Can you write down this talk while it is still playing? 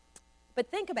But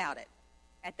think about it.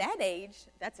 At that age,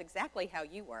 that's exactly how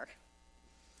you were.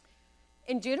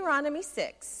 In Deuteronomy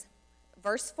 6,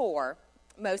 verse 4,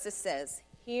 Moses says,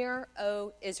 "Hear,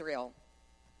 O Israel,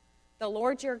 the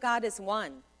Lord your God is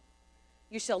one.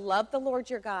 You shall love the Lord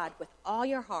your God with all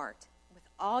your heart, with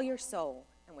all your soul,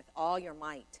 and with all your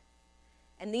might.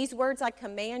 And these words I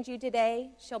command you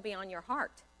today shall be on your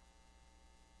heart.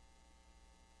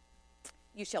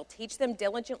 You shall teach them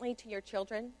diligently to your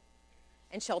children,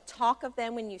 and shall talk of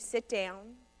them when you sit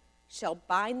down, shall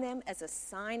bind them as a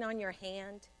sign on your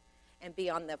hand, and be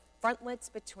on the frontlets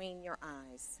between your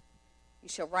eyes. You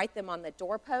shall write them on the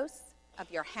doorposts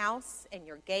of your house and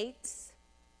your gates."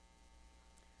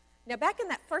 Now, back in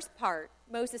that first part,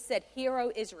 Moses said, "Hear,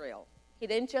 O Israel." He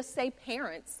didn't just say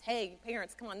parents, "Hey,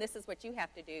 parents, come on, this is what you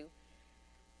have to do."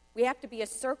 We have to be a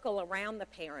circle around the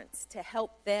parents to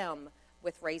help them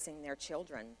with raising their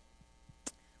children.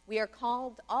 We are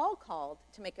all called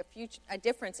to make a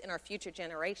difference in our future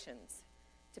generations,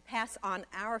 to pass on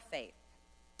our faith.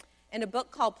 In a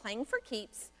book called Playing for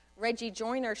Keeps, Reggie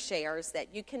Joyner shares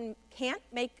that you can't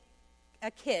make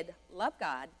a kid love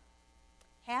God,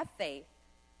 have faith,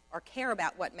 or care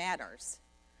about what matters,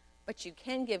 but you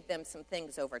can give them some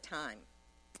things over time.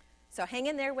 So hang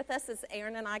in there with us as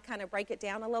Aaron and I kind of break it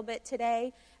down a little bit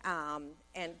today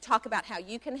and talk about how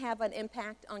you can have an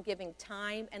impact on giving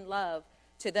time and love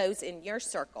to those in your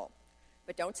circle.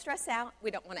 But don't stress out.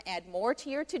 We don't want to add more to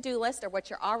your to-do list or what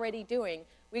you're already doing.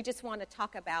 We just want to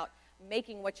talk about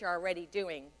making what you're already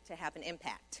doing to have an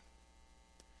impact.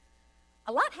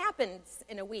 A lot happens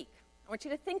in a week. I want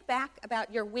you to think back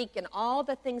about your week and all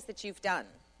the things that you've done.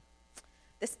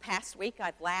 This past week,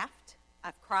 I've laughed,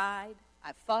 I've cried,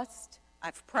 I've fussed,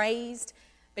 I've praised,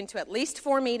 been to at least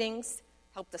 4 meetings,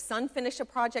 helped the son finish a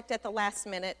project at the last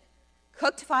minute,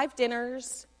 cooked 5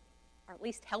 dinners, or at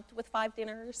least helped with 5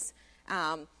 dinners,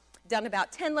 done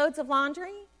about 10 loads of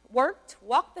laundry, worked,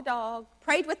 walked the dog,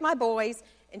 prayed with my boys,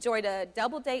 enjoyed a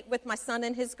double date with my son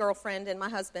and his girlfriend and my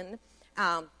husband,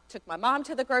 took my mom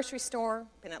to the grocery store,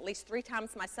 been at least 3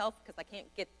 times myself because I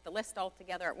can't get the list all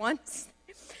together at once.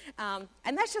 And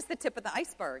that's just the tip of the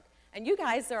iceberg. And you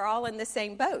guys are all in the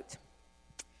same boat.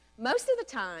 Most of the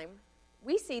time,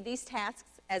 we see these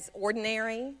tasks as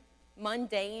ordinary,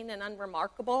 mundane, and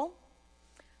unremarkable.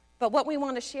 But what we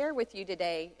want to share with you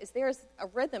today is there's a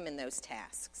rhythm in those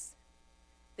tasks.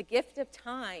 The gift of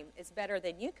time is better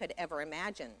than you could ever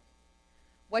imagine.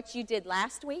 What you did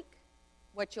last week,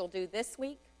 what you'll do this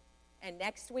week, and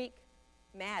next week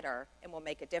matter and will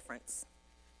make a difference.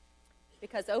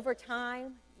 Because over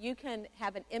time, you can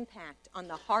have an impact on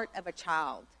the heart of a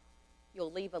child.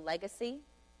 You'll leave a legacy,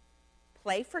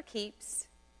 play for keeps,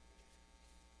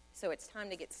 so it's time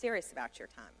to get serious about your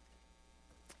time.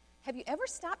 Have you ever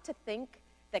stopped to think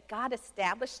that God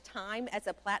established time as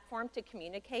a platform to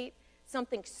communicate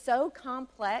something so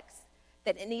complex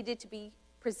that it needed to be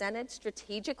presented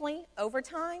strategically over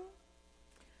time?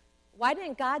 Why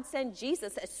didn't God send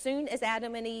Jesus as soon as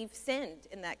Adam and Eve sinned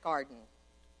in that garden?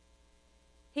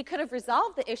 He could have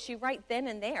resolved the issue right then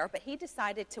and there, but he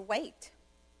decided to wait.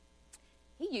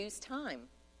 He used time.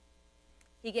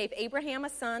 He gave Abraham a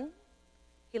son.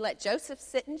 He let Joseph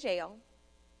sit in jail.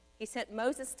 He sent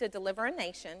Moses to deliver a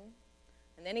nation,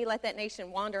 and then he let that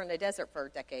nation wander in the desert for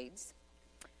decades.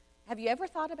 Have you ever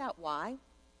thought about why?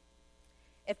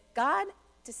 If God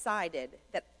decided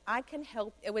that I can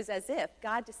help, it was as if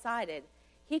God decided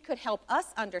he could help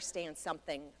us understand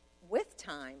something with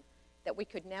time that we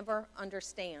could never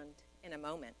understand in a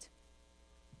moment.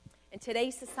 In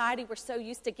today's society, we're so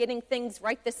used to getting things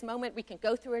right this moment. We can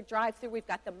go through a drive-thru. We've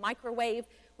got the microwave.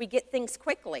 We get things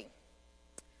quickly.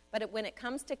 But when it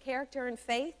comes to character and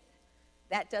faith,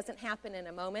 that doesn't happen in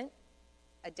a moment,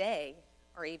 a day,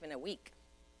 or even a week.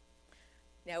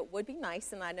 Now, it would be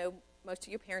nice, and I know most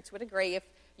of you parents would agree, if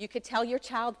you could tell your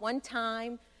child one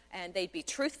time and they'd be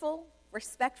truthful,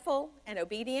 respectful, and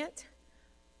obedient,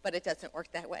 but it doesn't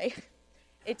work that way.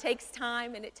 It takes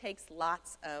time, and it takes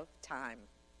lots of time.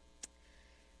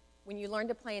 When you learn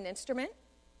to play an instrument,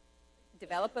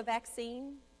 develop a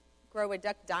vaccine, grow a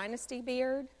Duck Dynasty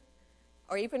beard,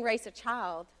 or even raise a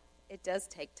child, it does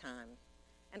take time.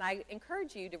 And I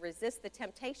encourage you to resist the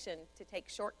temptation to take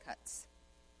shortcuts.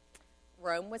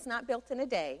 Rome was not built in a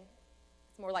day.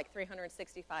 It's more like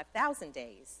 365,000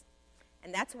 days.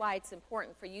 And that's why it's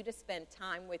important for you to spend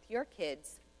time with your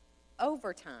kids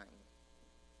over time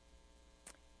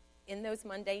in those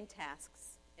mundane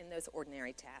tasks, in those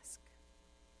ordinary tasks.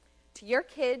 To your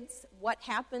kids, what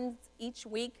happens each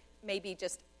week may be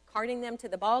just carting them to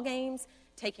the ball games,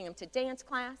 taking them to dance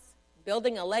class,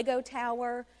 building a Lego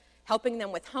tower, helping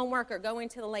them with homework, or going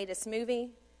to the latest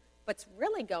movie. What's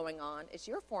really going on is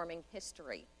you're forming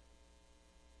history.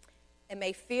 It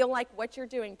may feel like what you're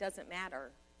doing doesn't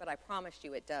matter, but I promise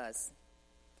you it does.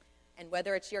 And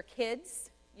whether it's your kids,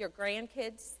 your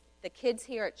grandkids, the kids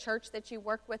here at church that you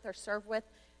work with or serve with,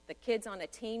 the kids on a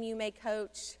team you may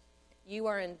coach, you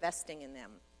are investing in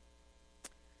them.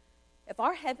 If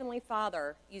our Heavenly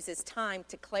Father uses time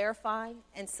to clarify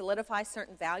and solidify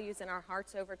certain values in our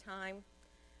hearts over time,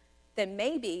 then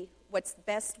maybe what's the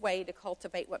best way to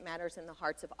cultivate what matters in the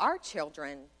hearts of our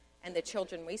children and the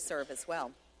children we serve as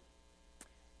well.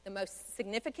 The most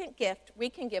significant gift we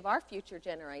can give our future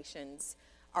generations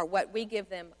are what we give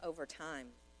them over time.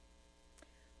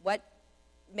 What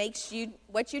you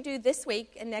do this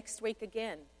week and next week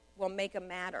again will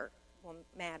matter.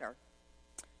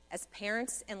 As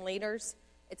parents and leaders,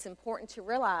 it's important to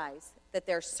realize that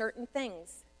there are certain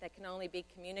things that can only be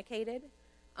communicated,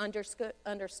 understood,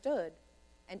 and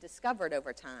discovered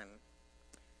over time.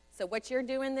 So what you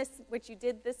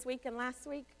did this week and last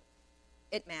week,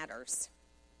 it matters.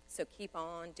 So keep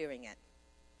on doing it.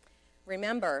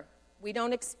 Remember, we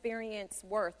don't experience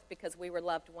worth because we were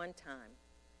loved one time,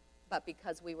 but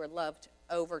because we were loved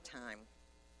over time.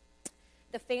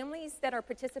 The families that are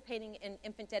participating in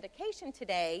infant dedication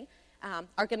today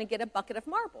are going to get a bucket of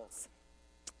marbles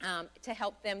to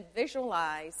help them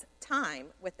visualize time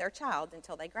with their child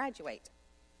until they graduate.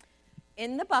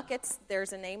 In the buckets,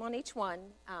 there's a name on each one.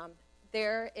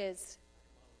 There's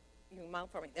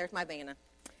my Vanna.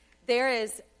 There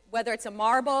is, whether it's a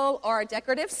marble or a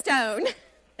decorative stone,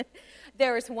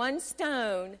 there is one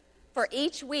stone for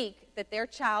each week that their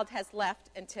child has left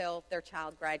until their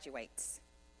child graduates.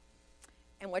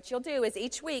 And what you'll do is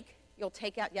each week you'll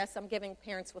take out, yes, I'm giving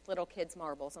parents with little kids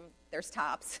marbles. There's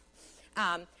tops.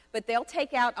 But they'll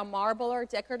take out a marble or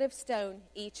decorative stone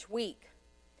each week.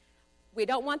 We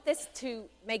don't want this to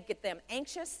get them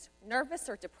anxious, nervous,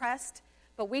 or depressed,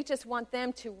 but we just want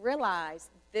them to realize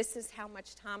this is how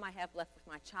much time I have left with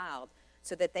my child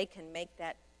so that they can make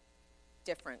that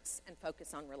difference and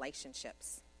focus on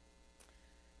relationships.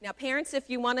 Now, parents, if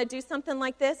you want to do something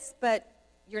like this, but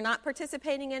you're not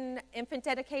participating in infant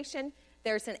dedication,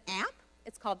 there's an app.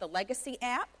 It's called the Legacy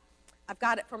app. I've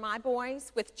got it for my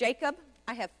boys. With Jacob,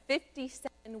 I have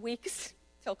 57 weeks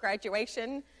till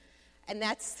graduation, and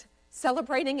that's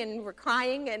celebrating and we're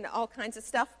crying and all kinds of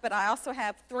stuff. But I also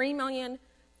have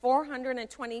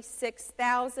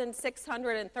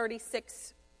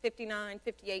 3,426,636 59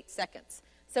 seconds.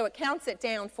 So it counts it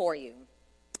down for you.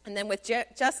 And then with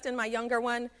Justin, my younger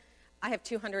one, I have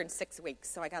 206 weeks,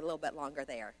 so I got a little bit longer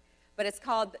there. But it's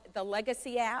called the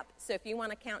Legacy app, so if you want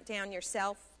to count down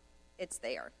yourself, it's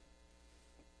there.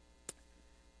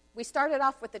 We started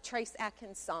off with the Trace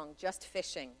Atkins song, Just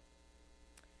Fishing.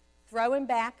 Throwing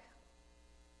back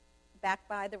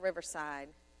by the riverside,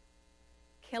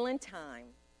 killing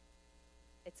time.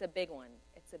 It's a big one.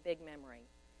 It's a big memory.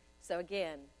 So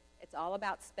again, it's all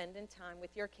about spending time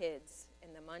with your kids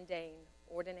in the mundane,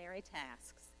 ordinary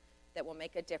tasks that will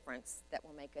make a difference, that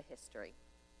will make a history.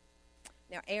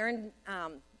 Now, Aaron,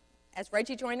 as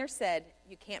Reggie Joyner said,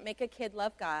 you can't make a kid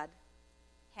love God,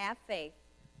 have faith,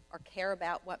 or care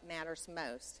about what matters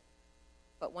most.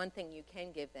 But one thing you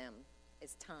can give them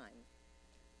is time.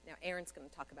 Now, Aaron's going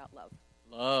to talk about love.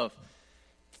 Love.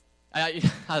 I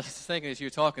was thinking as you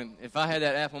were talking, if I had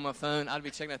that app on my phone, I'd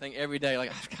be checking that thing every day. Like,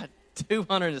 I've got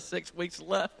 206 weeks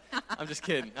left. I'm just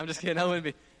kidding. I wouldn't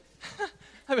be.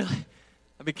 I'd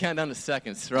be counting down the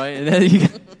seconds, right? And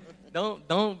then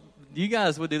don't. You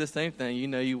guys would do the same thing. You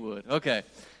know you would. Okay.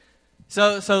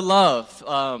 So love.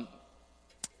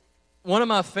 One of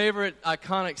my favorite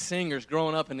iconic singers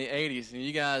growing up in the 80s, and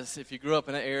you guys, if you grew up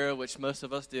in that era, which most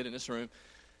of us did in this room,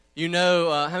 you know,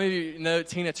 how many of you know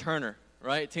Tina Turner,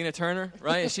 right? Tina Turner,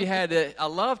 right? And she had I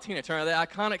love Tina Turner,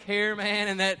 that iconic hair, man,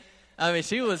 and that, I mean,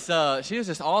 she was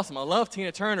just awesome. I love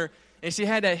Tina Turner. And she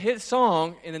had that hit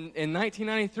song in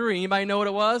 1993. Anybody know what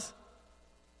it was?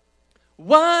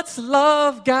 What's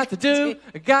love got to do?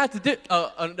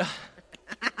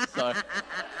 Sorry.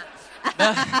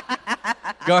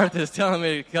 Garth is telling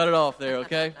me to cut it off there,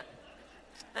 okay?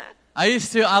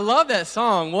 I love that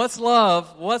song. What's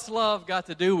love got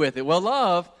to do with it? Well,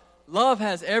 love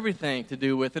has everything to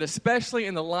do with it, especially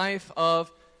in the life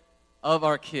of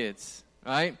our kids,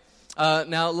 right?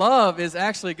 Now, love is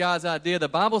actually God's idea. The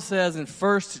Bible says in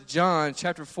 1 John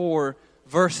chapter 4,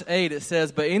 verse 8, it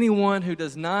says, "But anyone who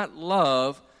does not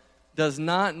love does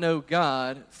not know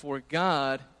God, for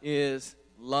God is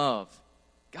love."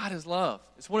 God is love.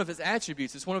 It's one of his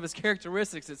attributes. It's one of his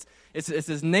characteristics. It's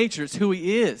his nature. It's who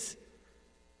he is.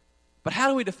 But how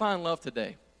do we define love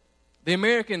today? The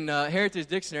American Heritage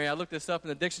Dictionary, I looked this up in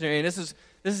the dictionary, and this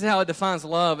is how it defines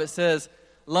love. It says,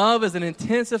 love is an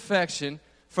intense affection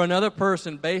for another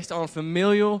person based on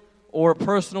familial or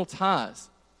personal ties.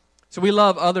 So we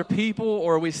love other people,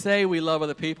 or we say we love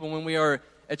other people when we are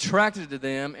attracted to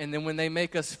them, and then when they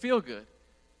make us feel good.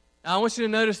 Now, I want you to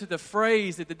notice that the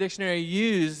phrase that the dictionary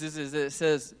uses is that it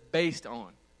says based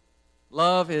on.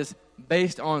 Love is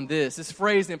based on this. This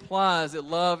phrase implies that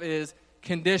love is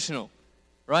conditional,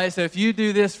 right? So if you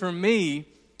do this for me,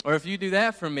 or if you do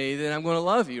that for me, then I'm going to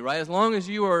love you, right? As long as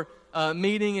you are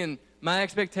meeting in my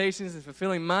expectations and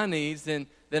fulfilling my needs, then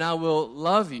I will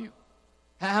love you.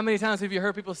 How many times have you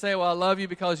heard people say, well, I love you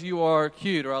because you are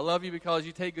cute, or I love you because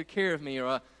you take good care of me,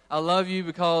 or I love you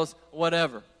because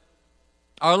whatever.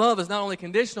 Our love is not only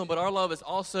conditional, but our love is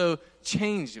also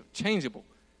changeable,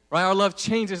 right? Our love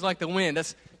changes like the wind.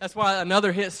 That's why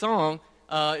another hit song,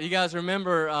 you guys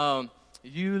remember,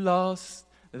 you lost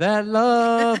that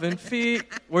love and fear.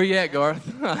 Where you at, Garth?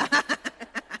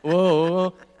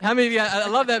 Whoa. How many of you, I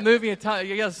love that movie. You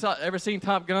guys ever seen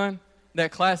Top Gun? That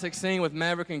classic scene with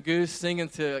Maverick and Goose singing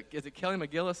to, is it Kelly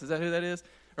McGillis? Is that who that is?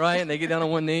 Right? And they get down on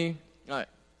one knee. All right.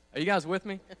 Are you guys with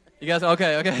me? You guys,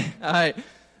 okay. All right.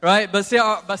 Right? But see,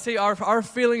 our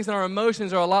feelings and our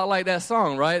emotions are a lot like that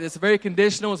song, right? It's very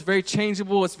conditional. It's very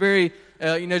changeable. It's very,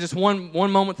 just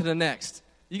one moment to the next.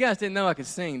 You guys didn't know I could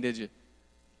sing, did you?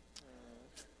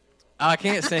 I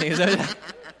can't sing. Is that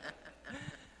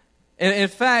In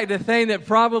fact, the thing that's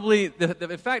probably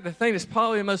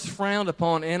the most frowned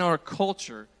upon in our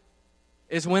culture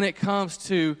is when it comes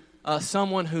to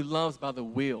someone who loves by the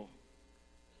will.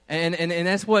 And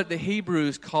that's what the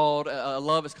Hebrews called,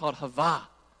 love is called Havah.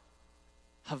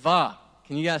 Havah.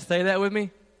 Can you guys say that with me?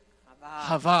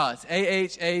 Havah. It's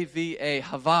A-H-A-V-A.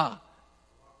 Havah.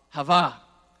 Havah.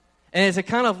 And it's a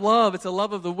kind of love, it's a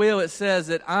love of the will. It says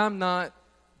that I'm not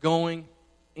going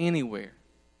anywhere.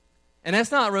 And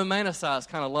that's not romanticized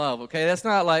kind of love, okay? That's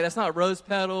not rose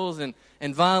petals and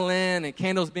violin and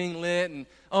candles being lit and,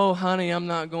 oh, honey, I'm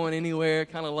not going anywhere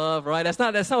kind of love, right? That's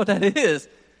not what that is.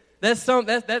 That's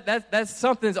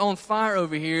something's on fire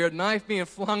over here, a knife being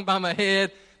flung by my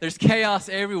head, there's chaos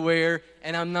everywhere,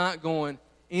 and I'm not going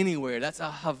anywhere. That's a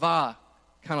Havah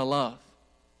kind of love.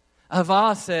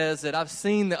 Havah says that I've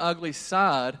seen the ugly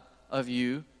side of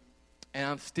you, and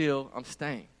I'm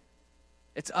staying.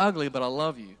 It's ugly, but I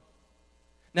love you.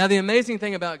 Now, the amazing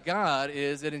thing about God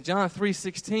is that in John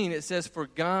 3:16, it says, for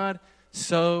God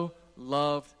so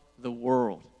loved the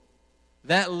world.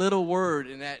 That little word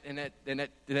in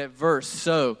that verse,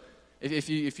 so, if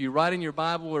you write in your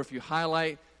Bible or if you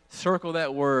highlight, circle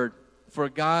that word, for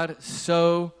God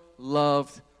so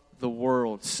loved the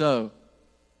world. So,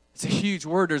 it's a huge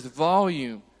word. There's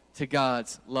volume to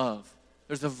God's love.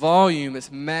 There's a volume that's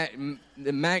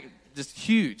just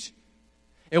huge.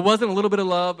 It wasn't a little bit of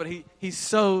love, but he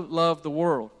so loved the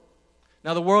world.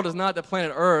 Now, the world is not the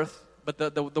planet Earth, but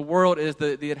the world is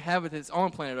the inhabitants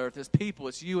on planet Earth. It's people.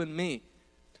 It's you and me.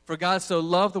 For God so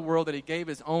loved the world that he gave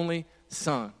his only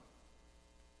Son.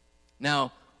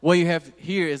 Now, what you have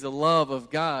here is the love of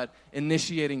God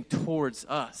initiating towards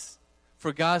us.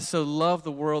 For God so loved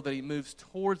the world that he moves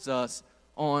towards us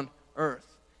on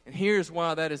earth. And here's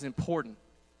why that is important.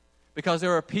 Because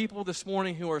there are people this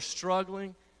morning who are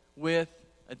struggling with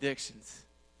addictions.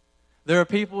 There are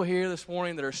people here this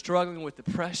morning that are struggling with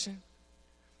depression.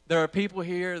 There are people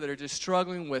here that are just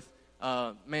struggling with,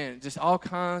 just all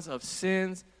kinds of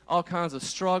sins, all kinds of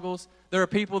struggles. There are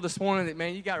people this morning that,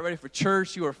 man, you got ready for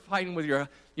church. You were fighting with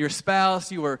your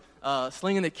spouse. You were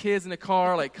slinging the kids in the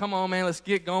car. Like, come on, man, let's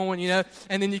get going,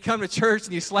 And then you come to church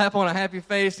and you slap on a happy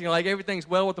face and you're like, everything's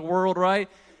well with the world, right?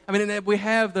 I mean, we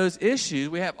have those issues.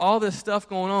 We have all this stuff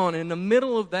going on. And in the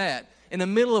middle of that, in the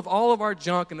middle of all of our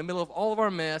junk, in the middle of all of our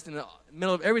mess, in the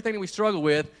middle of everything that we struggle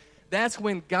with, that's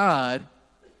when God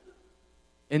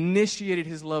initiated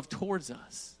his love towards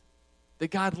us. That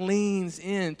God leans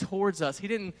in towards us. He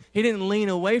didn't lean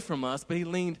away from us, but he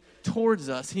leaned towards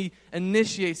us. He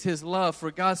initiates his love.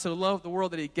 For God so loved the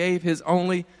world that he gave his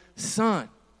only Son.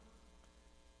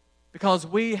 Because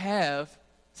we have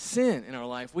sin in our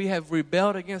life. We have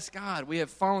rebelled against God. We have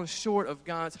fallen short of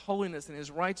God's holiness and his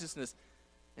righteousness.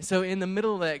 And so in the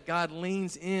middle of that, God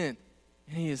leans in,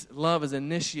 and his love is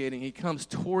initiating. He comes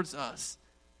towards us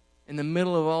in the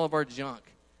middle of all of our junk.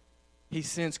 He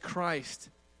sends Christ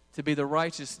to be the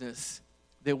righteousness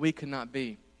that we could not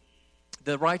be,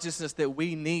 the righteousness that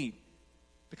we need.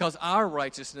 Because our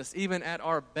righteousness, even at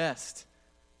our best,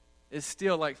 is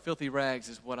still like filthy rags,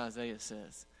 is what Isaiah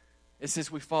says. It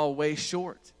says we fall way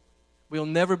short. We'll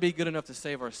never be good enough to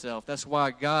save ourselves. That's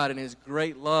why God, in his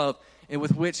great love, and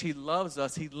with which he loves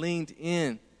us, he leaned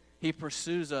in He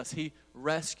pursues us. He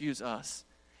rescues us.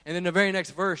 And then the very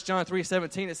next verse, John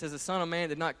 3:17, it says, the Son of Man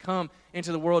did not come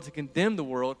into the world to condemn the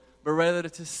world, but rather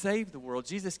to save the world.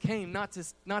 Jesus came not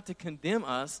to condemn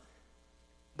us,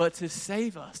 but to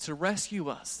save us, to rescue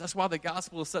us. That's why the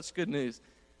gospel is such good news.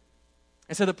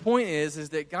 And so the point is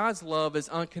that God's love is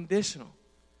unconditional.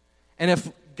 And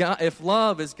if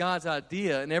love is God's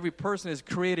idea and every person is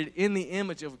created in the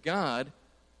image of God,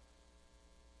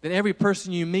 then every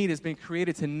person you meet has been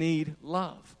created to need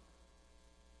love.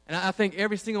 And I think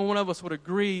every single one of us would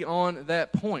agree on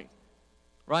that point,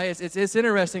 right? It's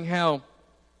interesting how,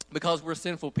 because we're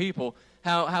sinful people,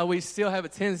 how we still have a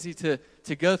tendency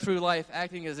to go through life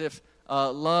acting as if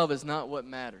love is not what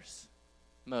matters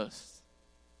most.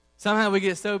 Somehow we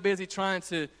get so busy trying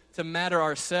to matter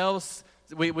ourselves.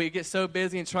 We get so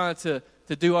busy in trying to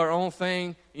do our own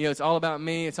thing. You know, it's all about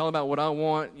me. It's all about what I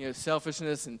want. You know,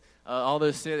 selfishness and all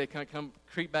those things that kind of come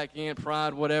creep back in,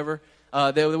 pride, whatever.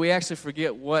 That we actually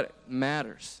forget what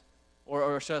matters,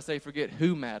 or should I say, forget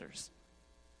who matters.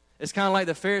 It's kind of like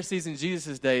the Pharisees in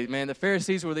Jesus' day, man. The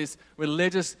Pharisees were this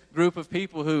religious group of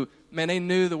people who, man, they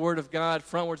knew the Word of God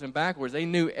frontwards and backwards. They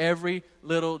knew every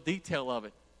little detail of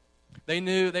it. They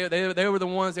knew they were the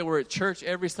ones that were at church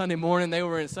every Sunday morning. They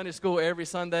were in Sunday school every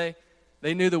Sunday.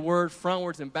 They knew the Word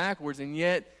frontwards and backwards, and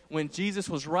yet when Jesus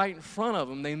was right in front of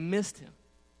them, they missed Him.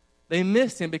 They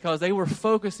missed Him because they were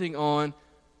focusing on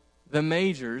the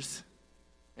majors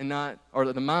and not,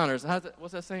 or the minors.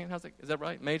 What's that saying? Is that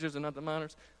right? Majors and not the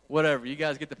minors? Whatever. You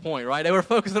guys get the point, right? They were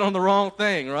focusing on the wrong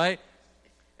thing, right?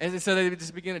 And so they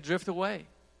just began to drift away.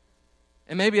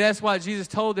 And maybe that's why Jesus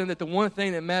told them that the one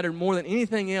thing that mattered more than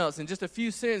anything else, in just a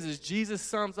few sentences, Jesus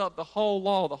sums up the whole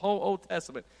law, the whole Old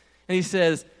Testament. And he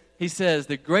says,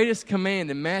 the greatest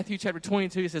command in Matthew chapter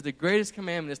 22, he says, the greatest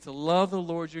commandment is to love the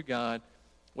Lord your God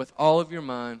with all of your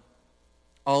mind,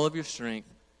 all of your strength,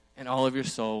 and all of your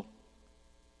soul.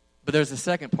 But there's a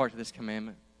second part to this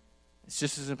commandment. It's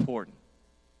just as important.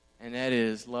 And that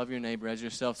is love your neighbor as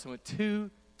yourself. So with two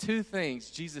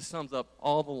things, Jesus sums up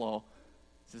all the law.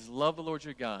 He says, love the Lord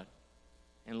your God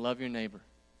and love your neighbor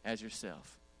as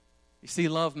yourself. You see,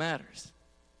 love matters.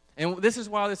 And this is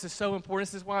why this is so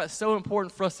important. This is why it's so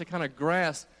important for us to kind of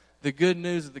grasp the good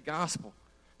news of the gospel.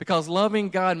 Because loving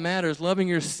God matters. Loving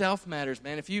yourself matters,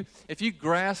 man. If you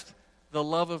grasp the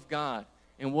love of God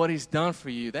and what He's done for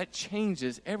you, that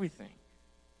changes everything.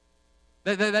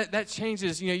 That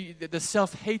changes, you know, the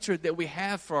self-hatred that we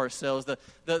have for ourselves,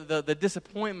 the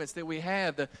disappointments that we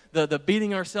have, the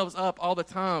beating ourselves up all the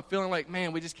time, feeling like,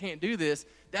 man, we just can't do this.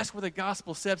 That's where the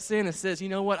gospel steps in and says, you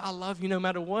know what, I love you no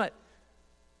matter what.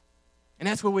 And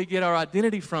that's where we get our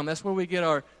identity from. That's where we get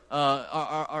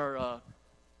our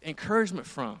encouragement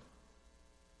from.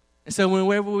 And so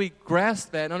whenever we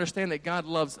grasp that and understand that God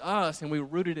loves us and we're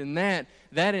rooted in that,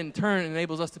 that in turn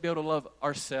enables us to be able to love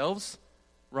ourselves,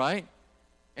 right?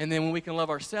 And then when we can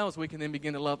love ourselves, we can then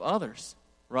begin to love others,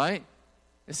 right?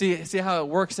 And see how it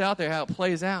works out there, how it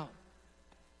plays out.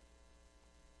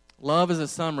 Love is a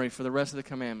summary for the rest of the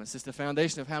commandments. It's the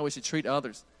foundation of how we should treat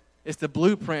others. It's the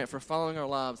blueprint for following our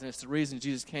lives, and it's the reason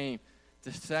Jesus came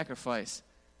to sacrifice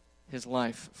His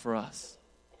life for us.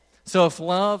 So if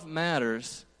love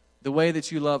matters, the way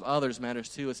that you love others matters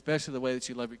too, especially the way that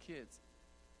you love your kids.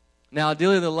 Now,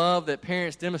 ideally, the love that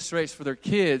parents demonstrate for their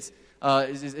kids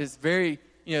is very,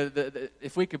 you know,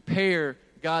 if we compare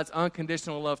God's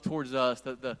unconditional love towards us,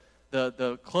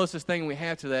 the closest thing we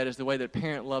have to that is the way that a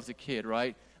parent loves a kid,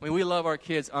 right? I mean, we love our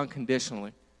kids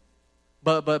unconditionally.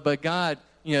 But God,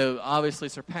 you know, obviously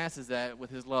surpasses that with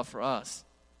His love for us.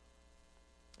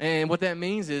 And what that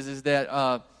means is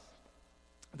that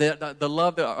the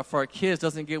love for our kids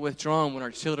doesn't get withdrawn when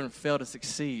our children fail to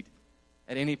succeed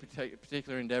at any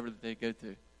particular endeavor that they go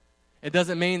through. It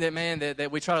doesn't mean that, man,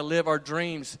 that we try to live our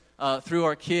dreams through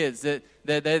our kids, that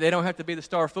they don't have to be the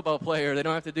star football player, they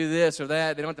don't have to do this or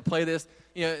that, they don't have to play this,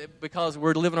 you know, because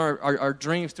we're living our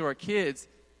dreams through our kids.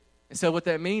 And so what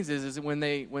that means is that when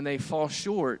they fall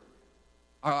short,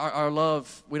 our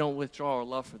love, we don't withdraw our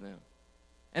love for them.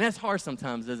 And that's hard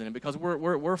sometimes, isn't it? Because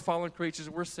we're fallen creatures,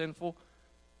 we're sinful,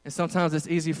 and sometimes it's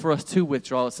easy for us to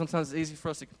withdraw. Sometimes it's easy for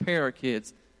us to compare our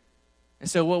kids. And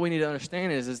so what we need to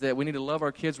understand is that we need to love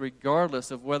our kids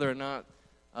regardless of whether or not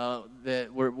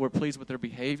that we're pleased with their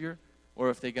behavior, or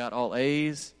if they got all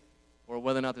A's, or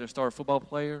whether or not they're a star football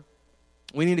player.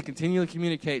 We need to continually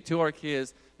communicate to our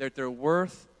kids that their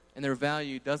worth and their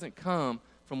value doesn't come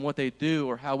from what they do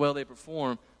or how well they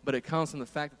perform, but it comes from the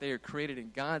fact that they are created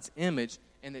in God's image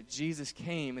and that Jesus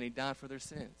came and He died for their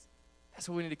sins. That's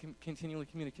what we need to continually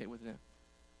communicate with them.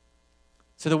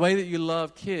 So the way that you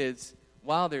love kids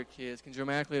while they're kids can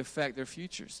dramatically affect their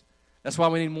futures. That's why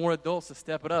we need more adults to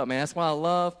step it up, man. That's why I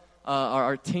love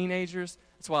our teenagers.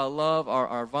 That's why I love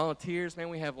our volunteers, man.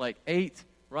 We have like 8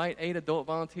 adult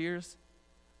volunteers,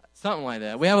 something like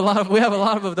that. We have a lot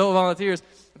of adult volunteers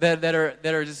that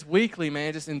are just weekly,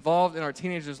 man, just involved in our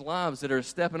teenagers' lives, that are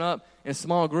stepping up in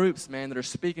small groups, man, that are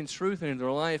speaking truth into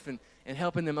their life and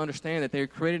helping them understand that they're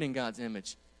created in God's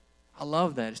image. I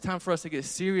love that. It's time for us to get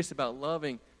serious about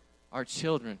loving our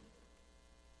children.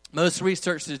 Most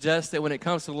research suggests that when it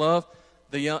comes to love,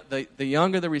 the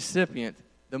younger the recipient,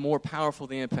 the more powerful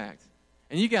the impact.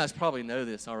 And you guys probably know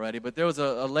this already, but there was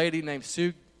a lady named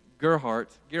Sue Gerhardt.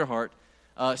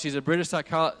 She's a British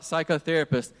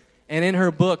psychotherapist, and in her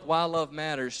book, Why Love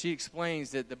Matters, she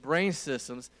explains that the brain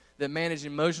systems that manage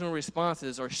emotional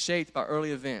responses are shaped by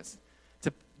early events.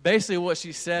 Basically what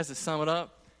she says, to sum it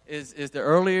up, is the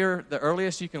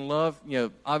earliest you can love,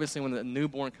 obviously when the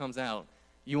newborn comes out,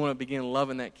 you want to begin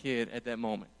loving that kid at that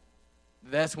moment.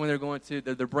 That's when their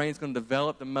brain's going to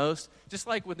develop the most. Just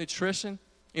like with nutrition,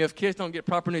 if kids don't get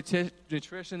proper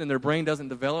nutrition, then their brain doesn't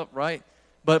develop, right?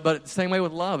 But the same way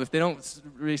with love. If they don't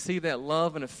receive that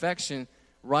love and affection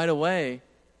right away,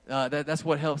 that's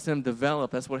what helps them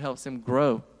develop. That's what helps them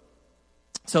grow.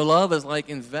 So love is like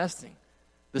investing.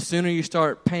 The sooner you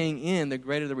start paying in, the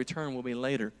greater the return will be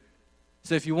later.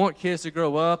 So if you want kids to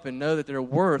grow up and know that they're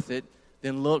worth it,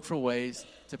 then look for ways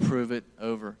to prove it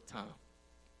over time.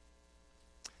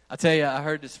 I tell you, I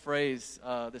heard this phrase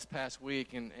this past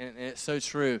week, and it's so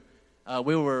true.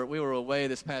 We were away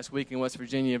this past week in West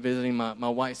Virginia visiting my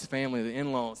wife's family, the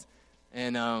in-laws,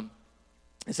 and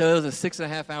so it was a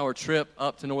 6.5-hour trip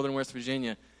up to northern West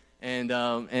Virginia, and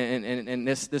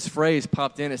this phrase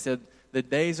popped in. It said, "The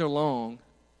days are long,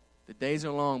 but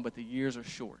the years are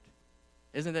short."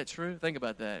 Isn't that true? Think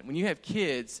about that. When you have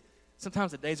kids,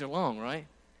 sometimes the days are long, right?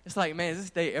 It's like, man, is this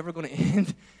day ever going to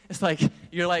end? It's like,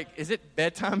 you're like, is it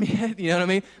bedtime yet? You know what I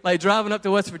mean? Like driving up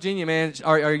to West Virginia, man,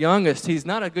 our youngest, he's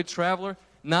not a good traveler,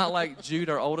 not like Jude,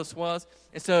 our oldest, was.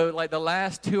 And so, like, the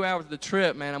last 2 hours of the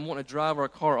trip, man, I'm wanting to drive our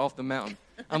car off the mountain.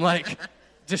 I'm like,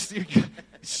 just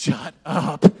shut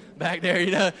up back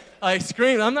there, like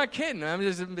screaming. I'm not kidding. I'm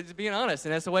just being honest,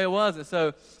 and that's the way it was. And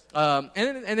so, and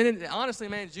then honestly,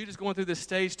 man, Jude is going through this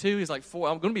stage too. He's like 4.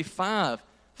 I'm going to be five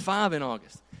in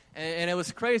August. And it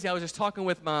was crazy. I was just talking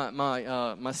with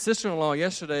my sister-in-law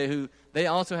yesterday, who they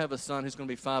also have a son who's going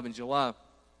to be 5 in July.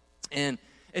 And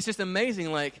it's just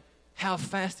amazing, like, how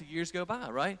fast the years go by,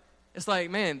 right? It's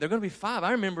like, man, they're going to be 5.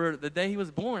 I remember the day he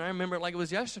was born. I remember it like it was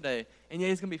yesterday. And yet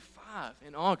he's going to be 5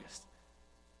 in August.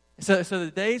 So the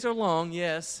days are long,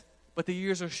 yes, but the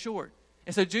years are short.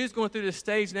 And so Jude's going through this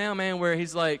stage now, man, where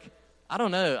he's like, I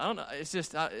don't know. It's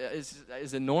just,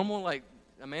 is it normal, like,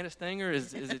 Amanda Stanger?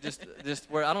 Is it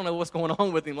just where I don't know what's going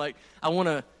on with him? Like,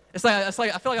 it's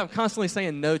like I feel like I'm constantly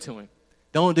saying no to him.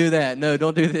 Don't do that. No,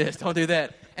 don't do this. Don't do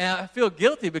that. And I feel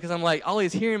guilty because I'm like, all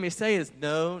he's hearing me say is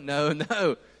no, no,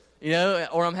 no.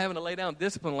 Or I'm having to lay down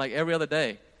discipline like every other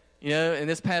day. And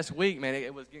this past week, man,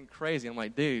 it was getting crazy. I'm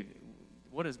like, dude,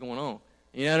 what is going on?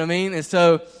 You know what I mean? And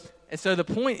so the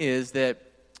point is that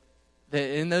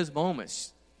in those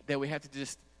moments that we have to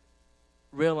just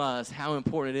realize how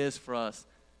important it is for us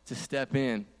to step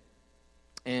in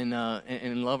and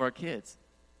love our kids,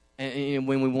 and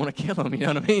when we want to kill them, you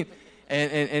know what I mean?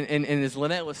 And as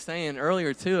Lynette was saying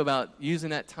earlier too about using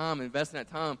that time, investing that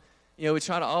time, we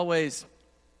try to always,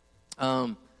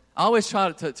 I always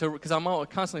try to because I'm always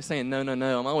constantly saying no, no,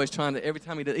 no. I'm always trying to, every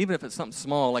time he does, even if it's something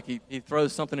small, like he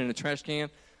throws something in a trash can,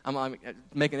 I'm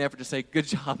making an effort to say, good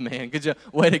job, man, good job,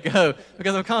 way to go,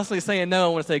 because I'm constantly saying no.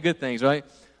 I want to say good things, right?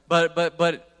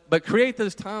 But create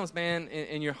those times, man,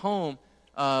 in your home.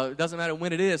 It doesn't matter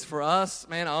when it is. For us,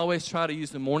 man, I always try to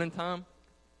use the morning time.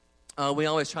 We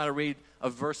always try to read a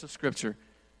verse of Scripture.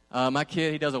 My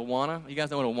kid, he does Awana. You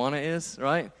guys know what Awana is,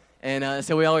 right? And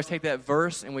so we always take that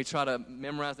verse and we try to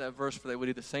memorize that verse for that. We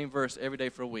do the same verse every day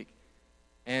for a week.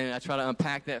 And I try to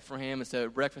unpack that for him. And so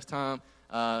at breakfast time,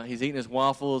 he's eating his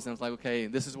waffles, and it's like, okay,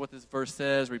 this is what this verse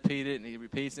says. Repeat it, and he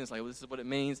repeats it. It's like, well, this is what it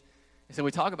means. And so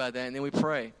we talk about that, and then we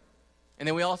pray. And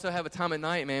then we also have a time at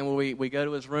night, man, where we go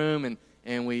to his room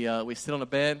and we sit on the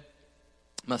bed.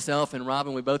 Myself and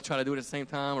Robin, we both try to do it at the same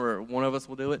time, or one of us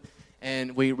will do it.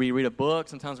 And we read a book.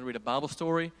 Sometimes we read a Bible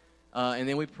story. And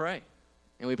then we pray.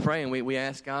 And we pray, and we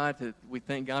ask God, we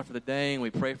thank God for the day, and we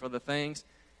pray for the things.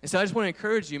 And so I just want to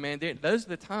encourage you, man, those are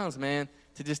the times, man,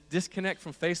 to just disconnect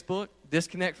from Facebook,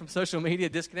 disconnect from social media,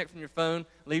 disconnect from your phone,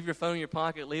 leave your phone in your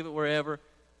pocket, leave it wherever,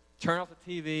 turn off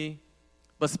the TV,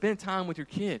 but spend time with your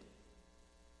kid.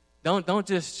 Don't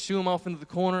just shoo them off into the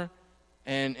corner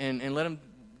and let them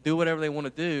do whatever they want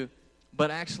to do,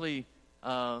 but actually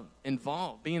be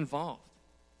involved.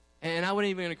 And I would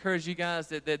even encourage you guys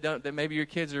that maybe your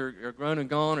kids are grown and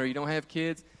gone, or you don't have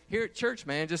kids. Here at church,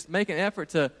 man, just make an effort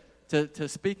to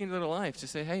speak into their life.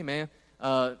 Just say, hey, man,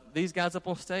 these guys up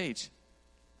on stage,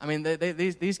 I mean,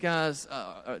 these guys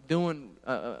are doing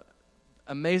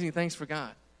amazing things for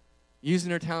God, using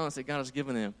their talents that God has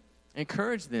given them.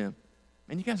 Encourage them.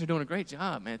 Man, you guys are doing a great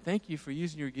job, man. Thank you for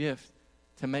using your gift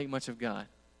to make much of God.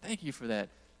 Thank you for that.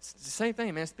 It's the same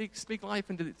thing, man. Speak life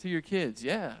into to your kids.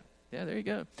 Yeah, there you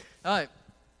go. All right.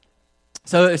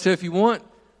 So if you want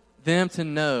them to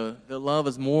know that love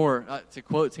is more, to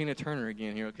quote Tina Turner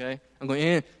again here, okay? I'm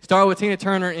going to start with Tina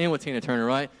Turner and end with Tina Turner,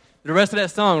 right? The rest of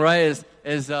that song, right,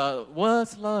 is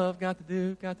what's love got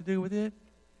to do with it?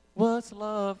 What's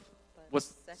love?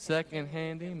 What's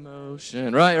secondhand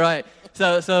emotion? Right.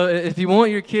 So if you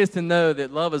want your kids to know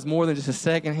that love is more than just a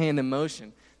secondhand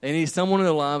emotion, they need someone in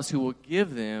their lives who will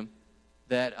give them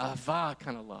that Ava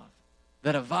kind of love.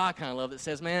 That Ava kind of love that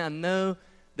says, man, I know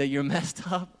that you're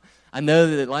messed up. I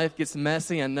know that life gets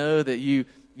messy. I know that you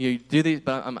do these,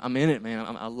 but I'm in it, man.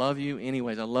 I love you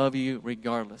anyways. I love you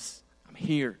regardless. I'm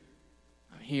here.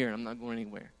 And I'm not going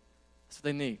anywhere. That's what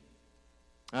they need.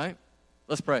 All right?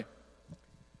 Let's pray.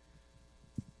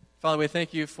 Father, we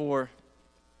thank you for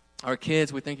our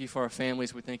kids. We thank you for our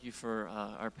families. We thank you for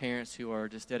our parents who are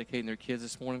just dedicating their kids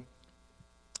this morning.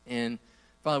 And,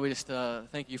 Father, we just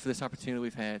thank you for this opportunity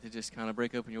we've had to just kind of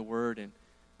break open your word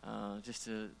and just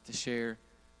to share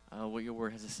what your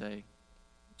word has to say.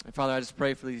 And, Father, I just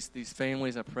pray for these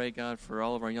families. I pray, God, for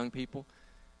all of our young people.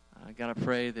 God, I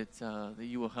pray that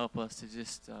you will help us to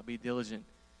just be diligent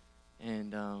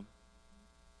and to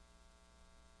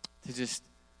just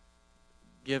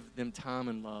give them time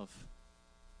and love.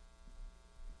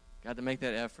 God, to make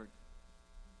that effort.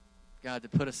 God, to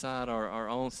put aside our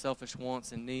own selfish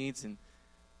wants and needs. And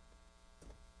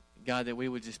God, that we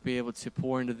would just be able to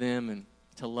pour into them and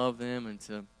to love them and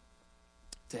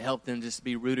to help them just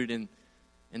be rooted in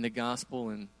the gospel,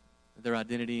 and their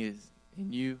identity is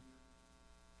in you.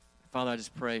 Father, I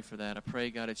just pray for that. I pray,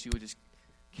 God, that you would just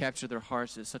capture their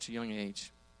hearts at such a young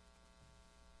age.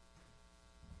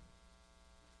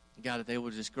 God, that they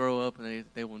will just grow up and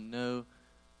they will know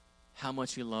how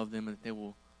much you love them, and that they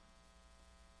will,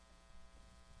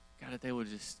 God, that they will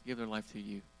just give their life to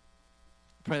you.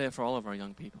 I pray that for all of our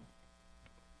young people.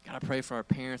 God, I pray for our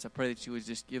parents. I pray that you would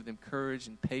just give them courage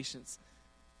and patience.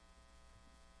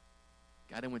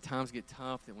 God, that when times get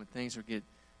tough, that when things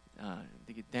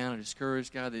they get down and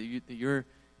discouraged, God, that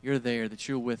you're there, that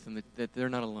you're with them, that they're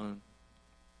not alone.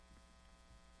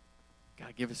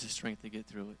 God, give us the strength to get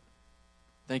through it.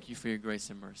 Thank you for your grace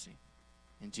and mercy.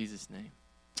 In Jesus' name,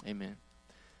 amen.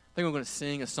 I think we're going to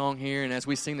sing a song here, and as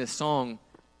we sing this song,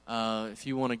 if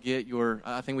you want to get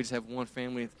I think we just have one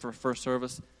family for first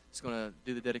service. It's going to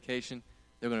do the dedication.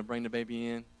 They're going to bring the baby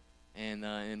in, and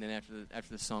then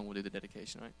after the song, we'll do the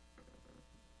dedication, all right?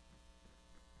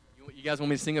 You guys want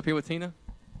me to sing up here with Tina?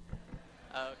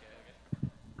 Okay.